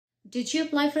Did you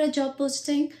apply for a job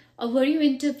posting, or were you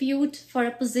interviewed for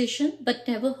a position but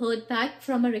never heard back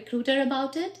from a recruiter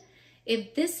about it?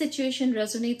 If this situation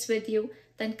resonates with you,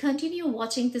 then continue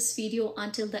watching this video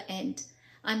until the end.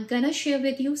 I'm gonna share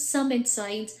with you some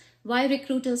insights why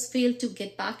recruiters fail to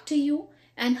get back to you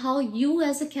and how you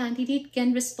as a candidate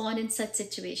can respond in such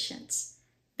situations.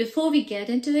 Before we get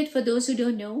into it, for those who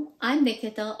don't know, I'm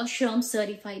Nikita, a SHRM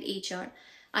certified HR.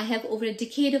 I have over a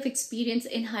decade of experience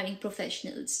in hiring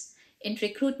professionals. In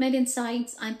Recruitment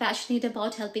Insights, I'm passionate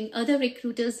about helping other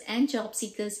recruiters and job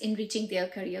seekers in reaching their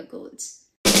career goals.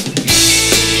 Now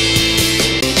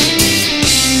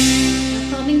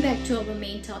coming back to our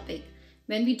main topic,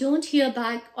 when we don't hear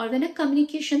back or when a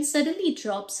communication suddenly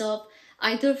drops off,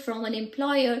 either from an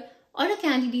employer or a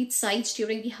candidate's side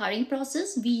during the hiring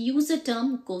process, we use the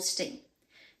term ghosting.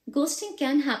 Ghosting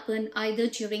can happen either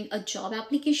during a job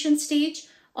application stage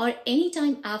or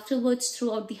anytime afterwards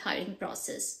throughout the hiring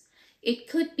process. It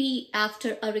could be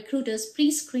after a recruiter's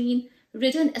pre-screen,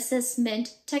 written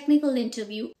assessment, technical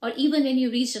interview, or even when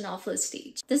you reach an offer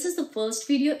stage. This is the first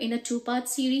video in a two-part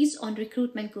series on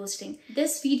recruitment ghosting.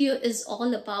 This video is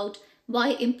all about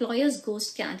why employers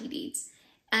ghost candidates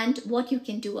and what you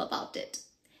can do about it.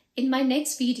 In my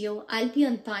next video, I'll be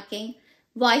unpacking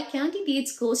why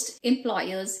candidates ghost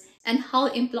employers and how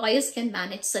employers can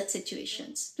manage such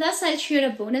situations. Plus, I'll share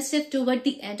a bonus tip toward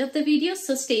the end of the video,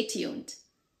 so stay tuned.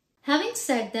 Having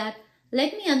said that,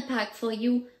 let me unpack for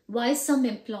you why some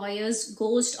employers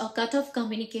ghost or cut off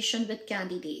communication with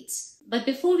candidates. But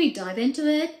before we dive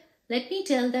into it, let me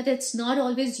tell that it's not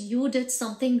always you did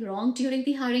something wrong during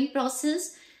the hiring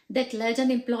process that led an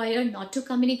employer not to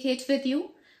communicate with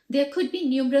you. There could be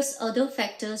numerous other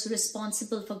factors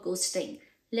responsible for ghosting.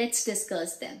 Let's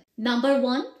discuss them. Number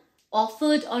one,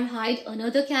 offered or hired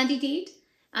another candidate.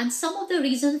 And some of the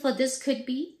reasons for this could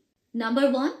be, number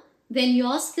one, when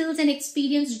your skills and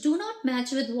experience do not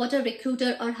match with what a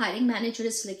recruiter or hiring manager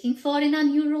is looking for in a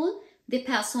new role, they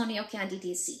pass on your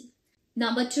candidacy.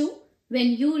 Number two,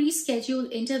 when you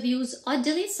reschedule interviews or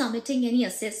delay submitting any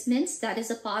assessments that is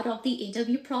a part of the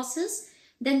interview process,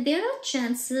 then there are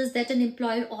chances that an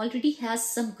employer already has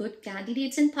some good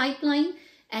candidates in pipeline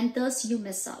and thus you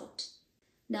miss out.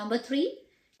 Number three,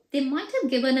 they might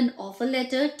have given an offer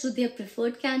letter to their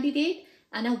preferred candidate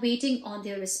and are waiting on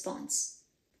their response.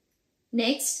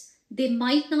 Next, they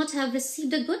might not have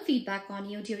received a good feedback on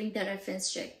you during their reference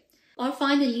check. Or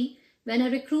finally, when a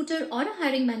recruiter or a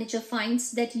hiring manager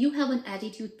finds that you have an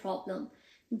attitude problem,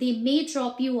 they may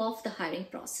drop you off the hiring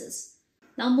process.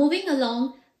 Now moving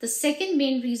along, the second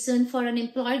main reason for an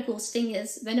employer ghosting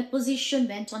is when a position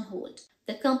went on hold.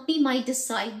 The company might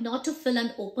decide not to fill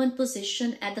an open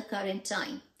position at the current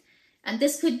time. And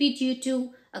this could be due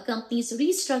to a company's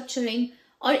restructuring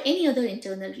or any other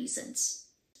internal reasons.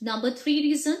 Number three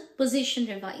reason, position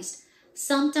revised.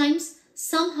 Sometimes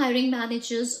some hiring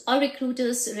managers or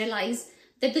recruiters realize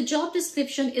that the job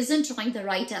description isn't drawing the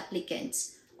right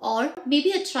applicants or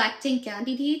maybe attracting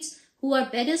candidates who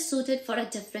are better suited for a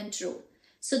different role.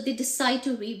 So they decide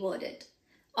to reword it.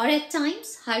 Or at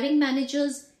times, hiring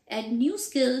managers add new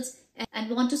skills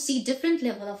and want to see different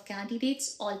level of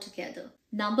candidates altogether.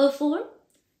 Number four,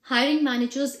 hiring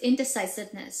managers'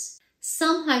 indecisiveness.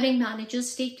 Some hiring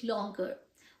managers take longer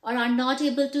or are not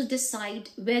able to decide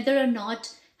whether or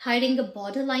not hiring a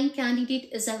borderline candidate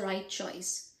is a right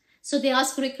choice. So they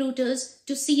ask recruiters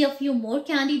to see a few more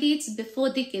candidates before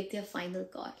they give their final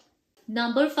call.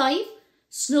 Number five,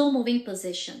 slow-moving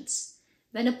positions.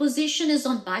 When a position is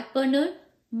on back burner,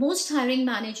 most hiring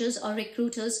managers or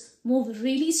recruiters move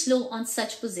really slow on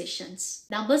such positions.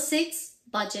 Number six,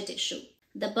 budget issue.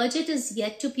 The budget is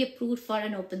yet to be approved for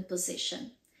an open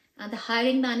position, and the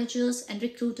hiring managers and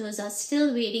recruiters are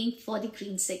still waiting for the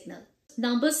green signal.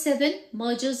 Number seven,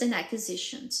 mergers and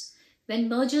acquisitions. When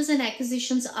mergers and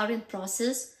acquisitions are in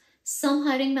process, some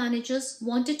hiring managers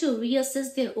wanted to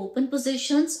reassess their open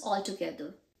positions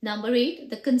altogether. Number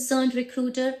eight, the concerned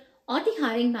recruiter or the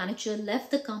hiring manager left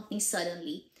the company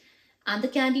suddenly, and the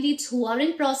candidates who are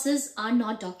in process are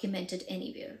not documented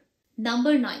anywhere.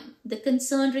 Number nine, the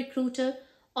concerned recruiter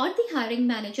or the hiring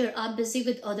manager are busy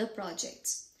with other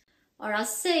projects, or are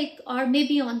sick, or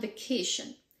maybe on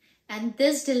vacation, and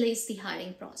this delays the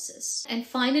hiring process. And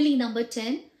finally, number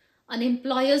 10, an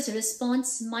employer's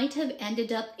response might have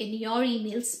ended up in your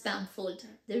email spam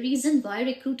folder. The reason why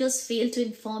recruiters fail to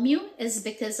inform you is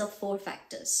because of four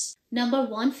factors. Number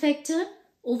one factor,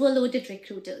 overloaded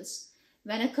recruiters.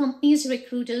 When a company's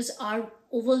recruiters are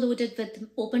overloaded with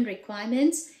open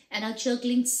requirements and are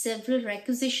juggling several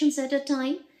requisitions at a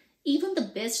time, even the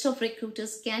best of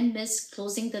recruiters can miss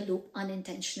closing the loop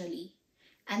unintentionally.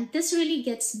 And this really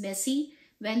gets messy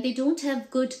when they don't have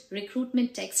good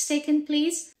recruitment tech stack in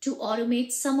place to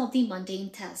automate some of the mundane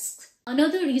tasks.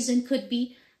 Another reason could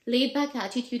be laid-back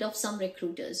attitude of some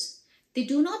recruiters. They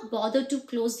do not bother to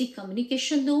close the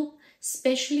communication loop,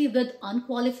 especially with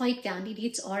unqualified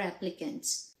candidates or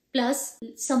applicants. Plus,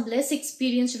 some less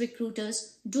experienced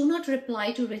recruiters do not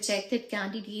reply to rejected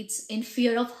candidates in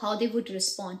fear of how they would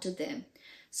respond to them.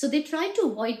 So they try to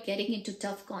avoid getting into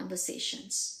tough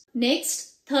conversations.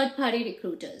 Next, third-party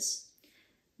recruiters.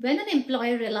 When an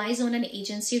employer relies on an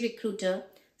agency recruiter,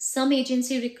 some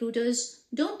agency recruiters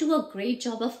don't do a great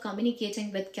job of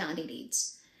communicating with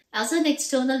candidates. As an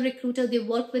external recruiter, they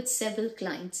work with several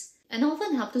clients and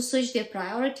often have to switch their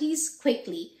priorities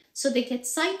quickly, so they get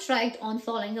sidetracked on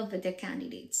following up with their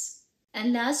candidates.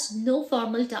 And last, no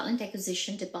formal talent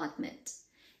acquisition department.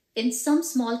 In some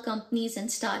small companies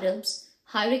and startups,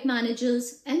 hiring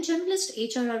managers and generalist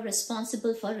HR are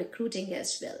responsible for recruiting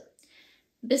as well.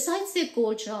 Besides their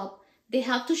core job, they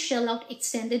have to shell out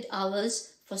extended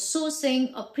hours for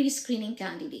sourcing or pre-screening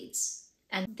candidates.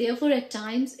 And therefore, at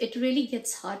times, it really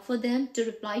gets hard for them to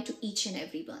reply to each and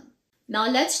everyone. Now,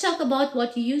 let's talk about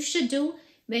what you should do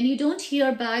when you don't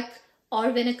hear back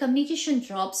or when a communication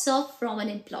drops off from an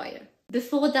employer.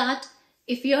 Before that,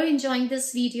 if you're enjoying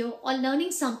this video or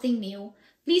learning something new,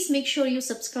 please make sure you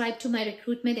subscribe to my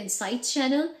Recruitment Insights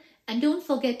channel and don't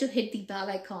forget to hit the bell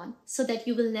icon so that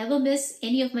you will never miss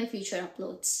any of my future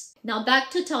uploads. Now back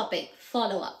to topic,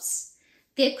 follow-ups.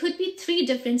 There could be 3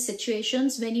 different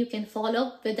situations when you can follow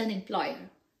up with an employer.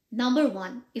 Number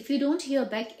 1, if you don't hear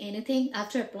back anything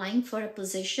after applying for a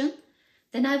position,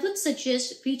 then I would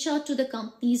suggest reach out to the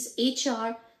company's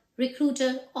HR,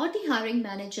 recruiter, or the hiring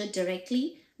manager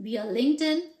directly via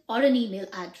LinkedIn or an email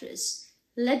address.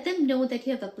 Let them know that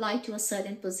you have applied to a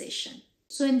certain position.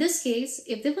 So in this case,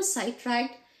 if they were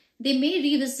sidetracked, they may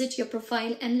revisit your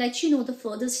profile and let you know the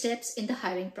further steps in the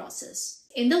hiring process.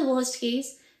 In the worst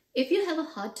case, if you have a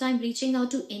hard time reaching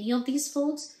out to any of these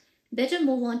folks, better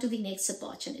move on to the next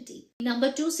opportunity.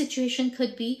 Number 2 situation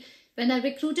could be when a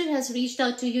recruiter has reached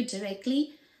out to you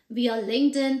directly via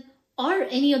LinkedIn or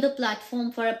any other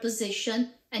platform for a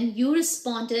position and you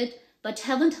responded but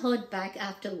haven't heard back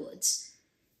afterwards.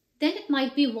 Then it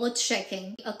might be worth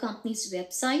checking a company's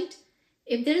website.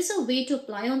 If there is a way to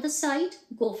apply on the site,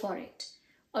 go for it.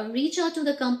 Or reach out to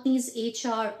the company's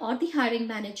HR or the hiring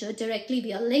manager directly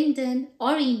via LinkedIn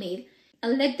or email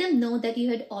and let them know that you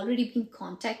had already been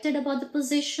contacted about the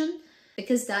position,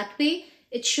 because that way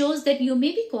it shows that you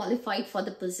may be qualified for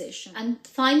the position. And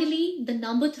finally, the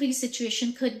number 3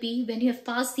 situation could be when you have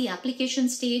passed the application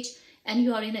stage and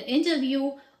you are in an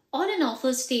interview or an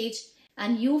offer stage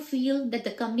and you feel that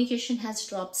the communication has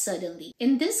dropped suddenly.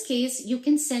 In this case, you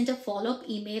can send a follow-up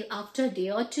email after a day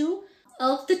or 2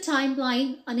 of the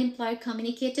timeline an employer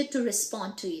communicated to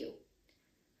respond to you.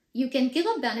 You can give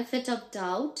a benefit of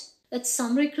doubt that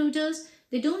some recruiters,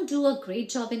 they don't do a great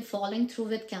job in following through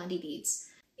with candidates.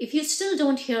 If you still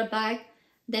don't hear back,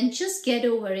 then just get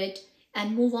over it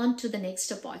and move on to the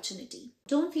next opportunity.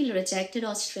 Don't feel rejected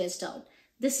or stressed out.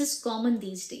 This is common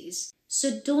these days.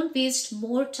 So don't waste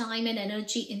more time and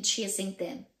energy in chasing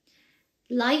them.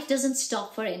 Life doesn't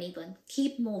stop for anyone.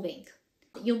 Keep moving.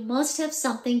 You must have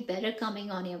something better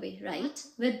coming on your way, right?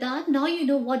 With that, now you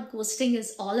know what ghosting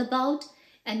is all about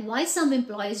and why some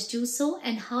employees do so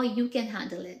and how you can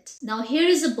handle it. Now here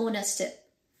is a bonus tip.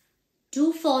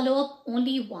 Do follow up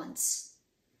only once.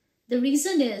 The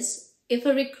reason is, if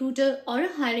a recruiter or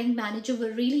a hiring manager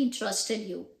were really interested in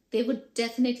you, they would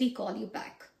definitely call you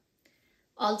back.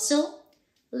 Also,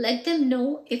 let them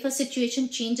know if a situation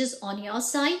changes on your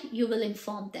side, you will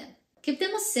inform them. Give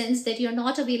them a sense that you're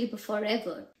not available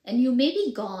forever and you may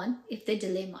be gone if they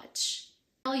delay much.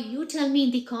 Now you tell me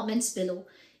in the comments below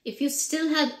if you still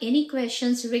have any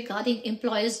questions regarding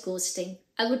employers ghosting.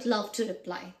 I would love to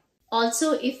reply.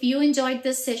 Also, if you enjoyed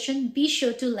this session, be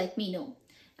sure to let me know.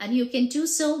 And you can do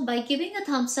so by giving a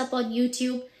thumbs up on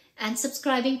YouTube and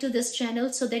subscribing to this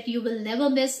channel so that you will never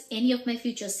miss any of my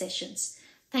future sessions.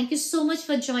 Thank you so much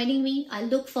for joining me. I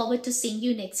look forward to seeing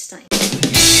you next time.